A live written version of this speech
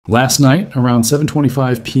Last night, around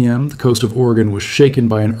 7:25 p.m., the coast of Oregon was shaken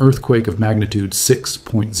by an earthquake of magnitude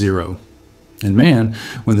 6.0. And man,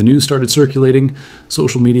 when the news started circulating,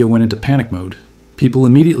 social media went into panic mode. People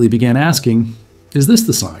immediately began asking, is this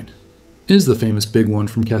the sign? Is the famous big one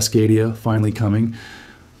from Cascadia finally coming?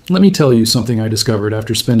 Let me tell you something I discovered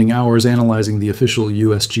after spending hours analyzing the official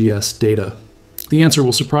USGS data. The answer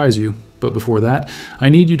will surprise you, but before that, I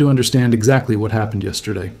need you to understand exactly what happened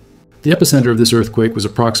yesterday. The epicenter of this earthquake was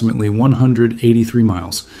approximately 183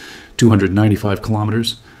 miles, 295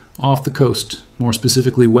 kilometers, off the coast, more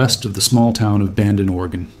specifically west of the small town of Bandon,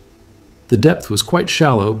 Oregon. The depth was quite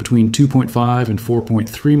shallow, between 2.5 and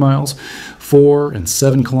 4.3 miles, 4 and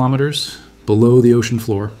 7 kilometers below the ocean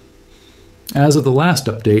floor. As of the last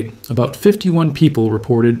update, about 51 people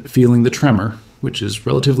reported feeling the tremor, which is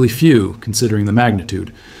relatively few considering the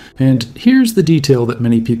magnitude. And here's the detail that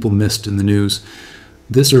many people missed in the news.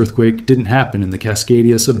 This earthquake didn't happen in the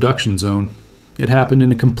Cascadia Subduction Zone. It happened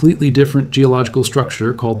in a completely different geological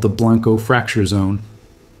structure called the Blanco Fracture Zone.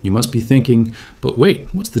 You must be thinking, but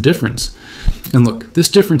wait, what's the difference? And look, this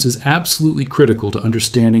difference is absolutely critical to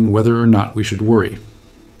understanding whether or not we should worry.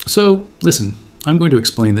 So, listen, I'm going to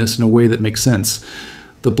explain this in a way that makes sense.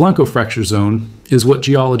 The Blanco Fracture Zone is what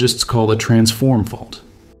geologists call a transform fault.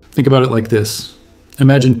 Think about it like this.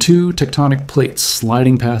 Imagine two tectonic plates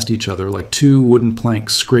sliding past each other like two wooden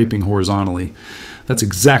planks scraping horizontally. That's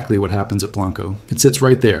exactly what happens at Blanco. It sits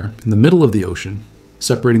right there, in the middle of the ocean,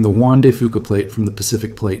 separating the Juan de Fuca plate from the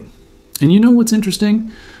Pacific plate. And you know what's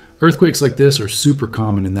interesting? Earthquakes like this are super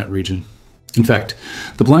common in that region. In fact,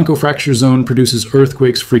 the Blanco Fracture Zone produces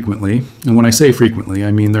earthquakes frequently, and when I say frequently,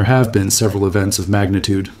 I mean there have been several events of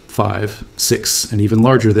magnitude 5, 6, and even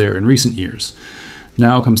larger there in recent years.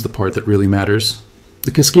 Now comes the part that really matters. The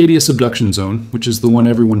Cascadia Subduction Zone, which is the one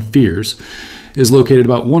everyone fears, is located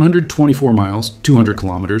about 124 miles, 200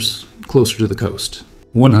 kilometers, closer to the coast.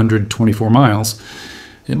 124 miles.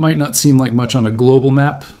 It might not seem like much on a global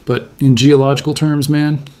map, but in geological terms,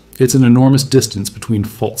 man, it's an enormous distance between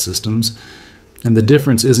fault systems. And the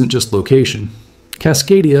difference isn't just location.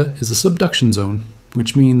 Cascadia is a subduction zone,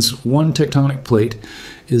 which means one tectonic plate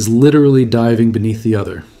is literally diving beneath the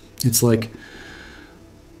other. It's like,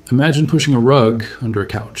 imagine pushing a rug under a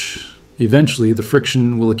couch. Eventually, the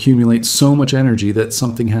friction will accumulate so much energy that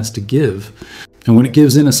something has to give. And when it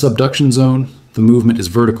gives in a subduction zone, the movement is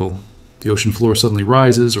vertical. The ocean floor suddenly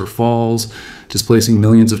rises or falls, displacing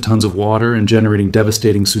millions of tons of water and generating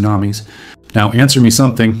devastating tsunamis. Now, answer me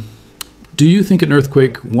something. Do you think an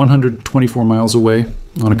earthquake 124 miles away,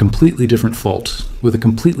 on a completely different fault, with a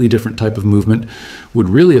completely different type of movement, would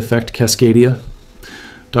really affect Cascadia?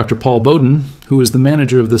 Dr. Paul Bowden, who is the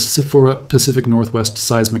manager of the SIFORA Pacific Northwest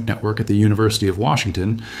Seismic Network at the University of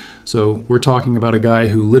Washington, so we're talking about a guy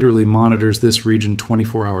who literally monitors this region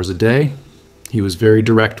 24 hours a day. He was very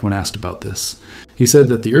direct when asked about this. He said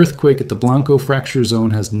that the earthquake at the Blanco Fracture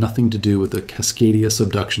Zone has nothing to do with the Cascadia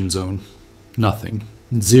Subduction Zone. Nothing.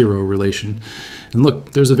 Zero relation. And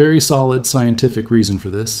look, there's a very solid scientific reason for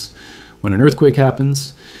this. When an earthquake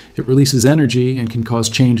happens, it releases energy and can cause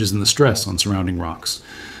changes in the stress on surrounding rocks.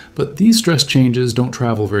 But these stress changes don't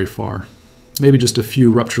travel very far, maybe just a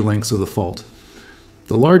few rupture lengths of the fault.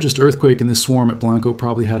 The largest earthquake in this swarm at Blanco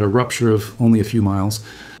probably had a rupture of only a few miles.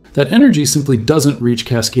 That energy simply doesn't reach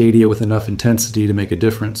Cascadia with enough intensity to make a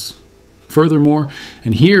difference. Furthermore,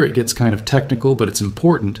 and here it gets kind of technical, but it's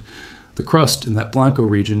important, the crust in that Blanco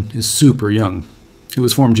region is super young. It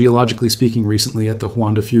was formed geologically speaking recently at the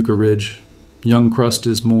Juan de Fuca Ridge. Young crust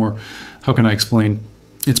is more, how can I explain?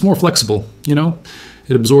 It's more flexible, you know?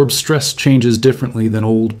 It absorbs stress changes differently than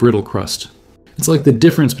old brittle crust. It's like the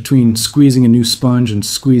difference between squeezing a new sponge and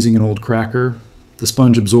squeezing an old cracker. The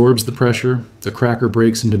sponge absorbs the pressure, the cracker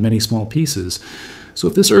breaks into many small pieces. So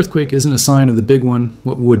if this earthquake isn't a sign of the big one,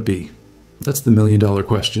 what would be? That's the million-dollar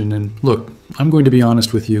question, and look, I'm going to be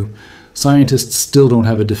honest with you. Scientists still don't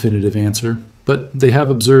have a definitive answer, but they have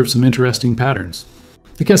observed some interesting patterns.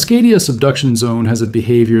 The Cascadia Subduction Zone has a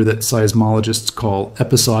behavior that seismologists call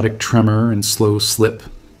episodic tremor and slow slip.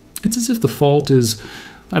 It's as if the fault is,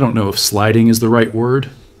 I don't know if sliding is the right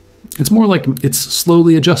word. It's more like it's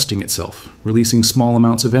slowly adjusting itself, releasing small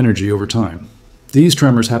amounts of energy over time. These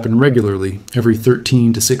tremors happen regularly, every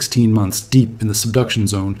 13 to 16 months deep in the subduction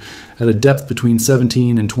zone at a depth between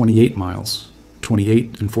 17 and 28 miles,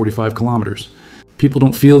 28 and 45 kilometers. People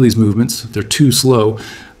don't feel these movements, they're too slow,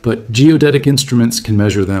 but geodetic instruments can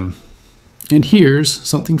measure them. And here's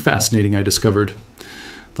something fascinating I discovered.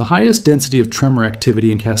 The highest density of tremor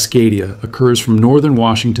activity in Cascadia occurs from northern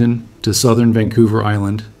Washington to southern Vancouver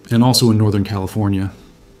Island, and also in northern California.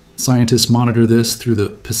 Scientists monitor this through the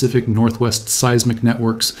Pacific Northwest Seismic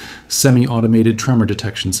Network's semi-automated tremor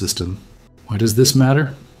detection system. Why does this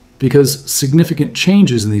matter? Because significant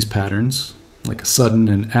changes in these patterns, like a sudden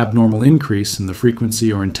and abnormal increase in the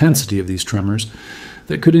frequency or intensity of these tremors,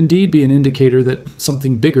 that could indeed be an indicator that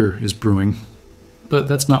something bigger is brewing. But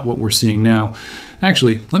that's not what we're seeing now.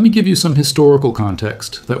 Actually, let me give you some historical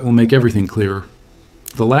context that will make everything clearer.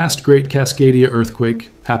 The last great Cascadia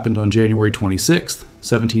earthquake happened on January 26,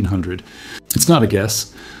 1700. It's not a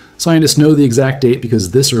guess. Scientists know the exact date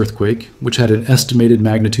because this earthquake, which had an estimated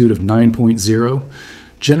magnitude of 9.0,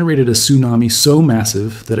 generated a tsunami so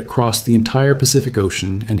massive that it crossed the entire Pacific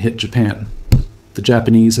Ocean and hit Japan. The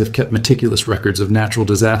Japanese have kept meticulous records of natural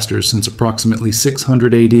disasters since approximately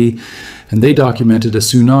 600 AD, and they documented a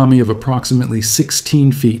tsunami of approximately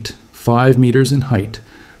 16 feet, 5 meters in height,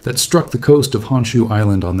 that struck the coast of Honshu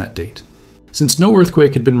Island on that date. Since no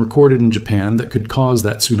earthquake had been recorded in Japan that could cause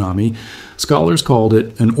that tsunami, scholars called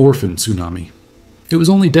it an orphan tsunami. It was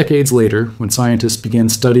only decades later, when scientists began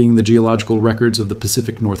studying the geological records of the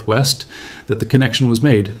Pacific Northwest, that the connection was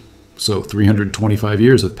made. So 325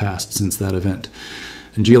 years have passed since that event.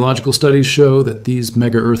 And geological studies show that these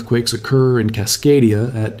mega-earthquakes occur in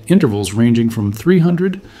Cascadia at intervals ranging from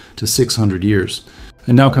 300 to 600 years.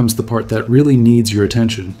 And now comes the part that really needs your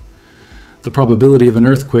attention. The probability of an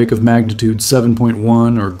earthquake of magnitude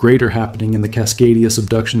 7.1 or greater happening in the Cascadia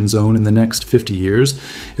Subduction Zone in the next 50 years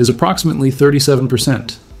is approximately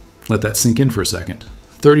 37%. Let that sink in for a second.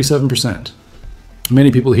 37%. Many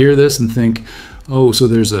people hear this and think, oh, so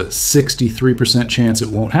there's a 63% chance it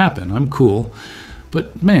won't happen. I'm cool.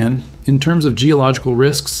 But man, in terms of geological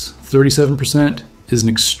risks, 37% is an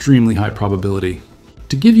extremely high probability.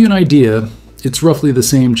 To give you an idea, it's roughly the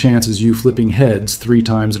same chance as you flipping heads 3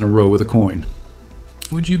 times in a row with a coin.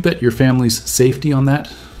 Would you bet your family's safety on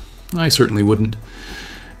that? I certainly wouldn't.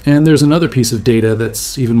 And there's another piece of data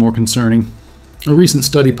that's even more concerning. A recent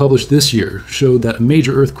study published this year showed that a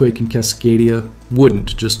major earthquake in Cascadia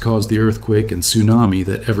wouldn't just cause the earthquake and tsunami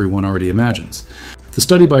that everyone already imagines. The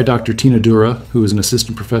study by Dr. Tina Dura, who is an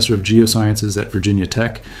assistant professor of geosciences at Virginia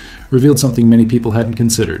Tech, revealed something many people hadn't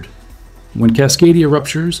considered. When Cascadia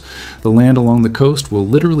ruptures, the land along the coast will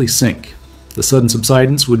literally sink. The sudden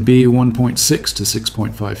subsidence would be 1.6 to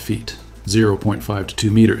 6.5 feet, 0.5 to 2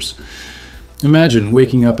 meters. Imagine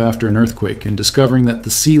waking up after an earthquake and discovering that the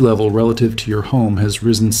sea level relative to your home has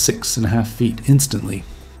risen 6.5 feet instantly.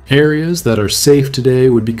 Areas that are safe today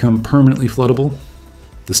would become permanently floodable.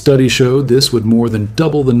 The study showed this would more than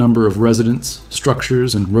double the number of residents,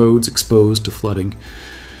 structures, and roads exposed to flooding.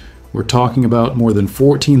 We're talking about more than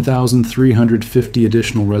 14,350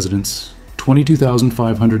 additional residents,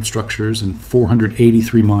 22,500 structures, and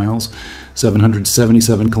 483 miles,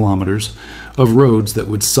 777 kilometers, of roads that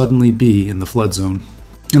would suddenly be in the flood zone.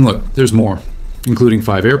 And look, there's more, including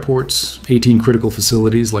 5 airports, 18 critical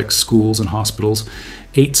facilities like schools and hospitals,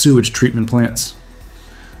 8 sewage treatment plants.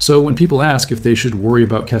 So when people ask if they should worry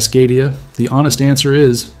about Cascadia, the honest answer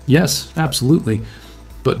is yes, absolutely.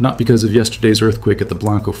 But not because of yesterday's earthquake at the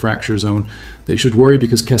Blanco Fracture Zone. They should worry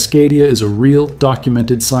because Cascadia is a real,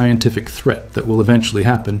 documented scientific threat that will eventually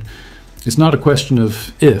happen. It's not a question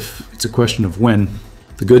of if, it's a question of when.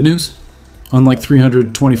 The good news? Unlike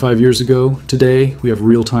 325 years ago, today we have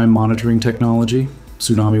real-time monitoring technology,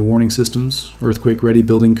 tsunami warning systems, earthquake-ready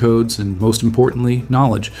building codes, and most importantly,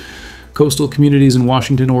 knowledge. Coastal communities in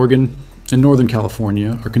Washington, Oregon, and Northern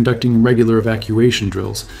California are conducting regular evacuation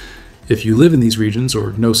drills. If you live in these regions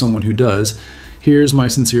or know someone who does, here's my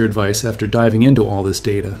sincere advice after diving into all this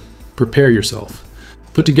data. Prepare yourself.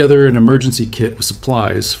 Put together an emergency kit with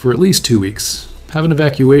supplies for at least 2 weeks. Have an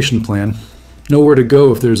evacuation plan. Know where to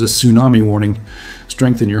go if there's a tsunami warning.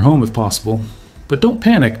 Strengthen your home if possible. But don't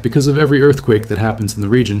panic because of every earthquake that happens in the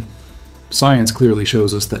region. Science clearly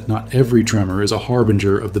shows us that not every tremor is a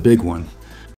harbinger of the big one.